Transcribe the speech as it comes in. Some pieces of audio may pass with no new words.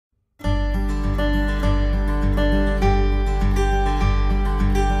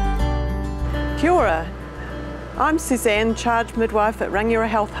Kia ora. I'm Suzanne, Charge Midwife at Rangiora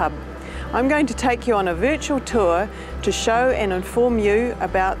Health Hub. I'm going to take you on a virtual tour to show and inform you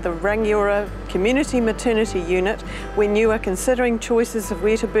about the Rangiora Community Maternity Unit when you are considering choices of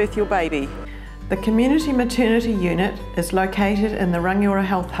where to birth your baby. The Community Maternity Unit is located in the Rangiora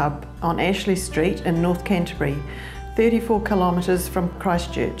Health Hub on Ashley Street in North Canterbury, 34 kilometres from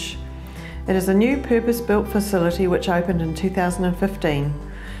Christchurch. It is a new purpose-built facility which opened in 2015.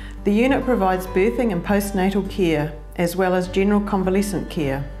 The unit provides birthing and postnatal care, as well as general convalescent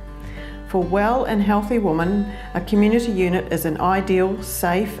care. For well and healthy women, a community unit is an ideal,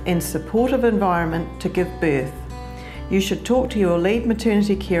 safe and supportive environment to give birth. You should talk to your lead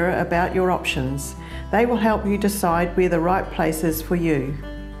maternity carer about your options. They will help you decide where the right place is for you.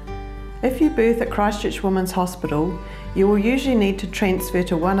 If you birth at Christchurch Women's Hospital, you will usually need to transfer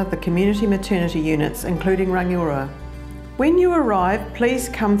to one of the community maternity units, including Rangiora. When you arrive, please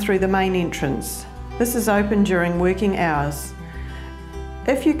come through the main entrance. This is open during working hours.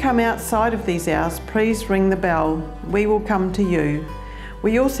 If you come outside of these hours, please ring the bell. We will come to you.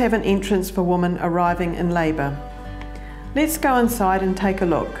 We also have an entrance for women arriving in labour. Let's go inside and take a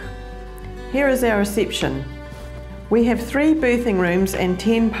look. Here is our reception. We have 3 birthing rooms and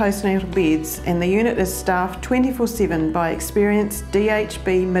 10 postnatal beds, and the unit is staffed 24/7 by experienced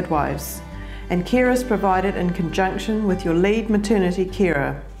DHB midwives, and care is provided in conjunction with your lead maternity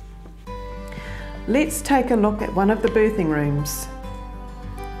carer. Let's take a look at one of the birthing rooms.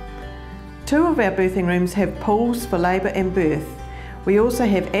 2 of our birthing rooms have pools for labour and birth. We also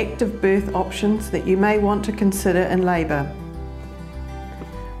have active birth options that you may want to consider in labour.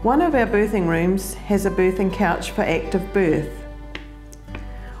 One of our birthing rooms has a birthing couch for active birth.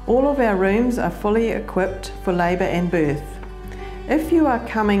 All of our rooms are fully equipped for labour and birth. If you are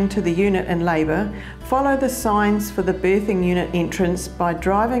coming to the unit in labour, follow the signs for the birthing unit entrance by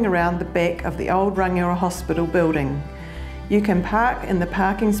driving around the back of the old Rangiora Hospital building. You can park in the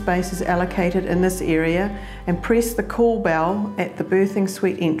parking spaces allocated in this area and press the call bell at the birthing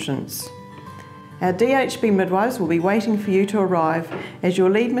suite entrance. Our DHB midwives will be waiting for you to arrive, as your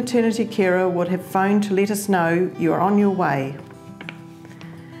lead maternity carer would have phoned to let us know you are on your way.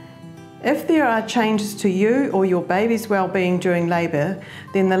 If there are changes to you or your baby's well-being during labour,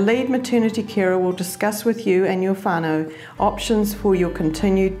 then the lead maternity carer will discuss with you and your whānau options for your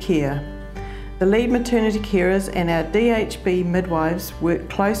continued care. The lead maternity carers and our DHB midwives work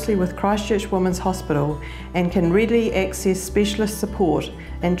closely with Christchurch Women's Hospital and can readily access specialist support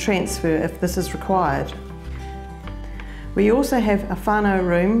and transfer if this is required. We also have a whānau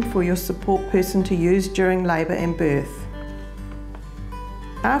room for your support person to use during labour and birth.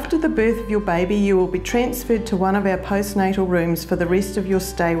 After the birth of your baby, you will be transferred to one of our postnatal rooms for the rest of your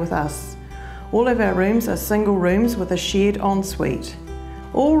stay with us. All of our rooms are single rooms with a shared ensuite.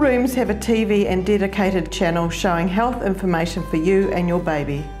 All rooms have a TV and dedicated channel showing health information for you and your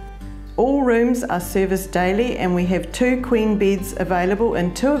baby. All rooms are serviced daily, and we have 2 queen beds available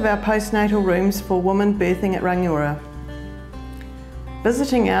in 2 of our postnatal rooms for women birthing at Rangiora.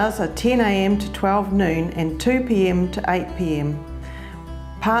 Visiting hours are 10 AM to 12 noon and 2 PM to 8 PM.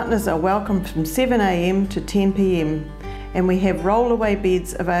 Partners are welcome from 7 AM to 10 PM. And we have roll-away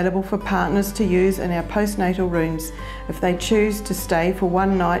beds available for partners to use in our postnatal rooms if they choose to stay for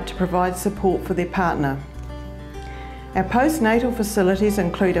one night to provide support for their partner. Our postnatal facilities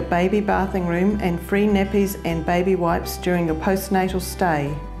include a baby bathing room and free nappies and baby wipes during your postnatal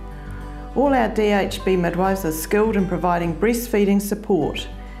stay. All our DHB midwives are skilled in providing breastfeeding support,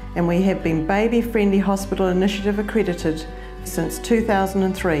 and we have been Baby Friendly Hospital Initiative accredited since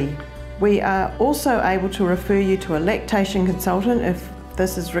 2003. We are also able to refer you to a lactation consultant if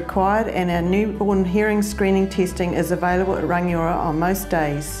this is required, and our newborn hearing screening testing is available at Rangiora on most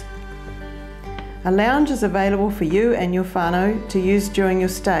days. A lounge is available for you and your whānau to use during your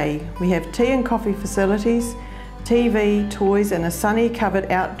stay. We have tea and coffee facilities, TV, toys and a sunny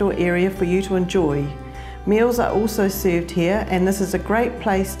covered outdoor area for you to enjoy. Meals are also served here, and this is a great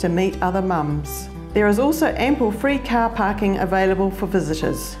place to meet other mums. There is also ample free car parking available for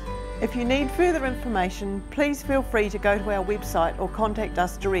visitors. If you need further information, please feel free to go to our website or contact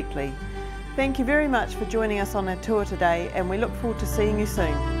us directly. Thank you very much for joining us on our tour today, and we look forward to seeing you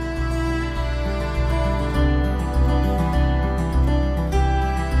soon.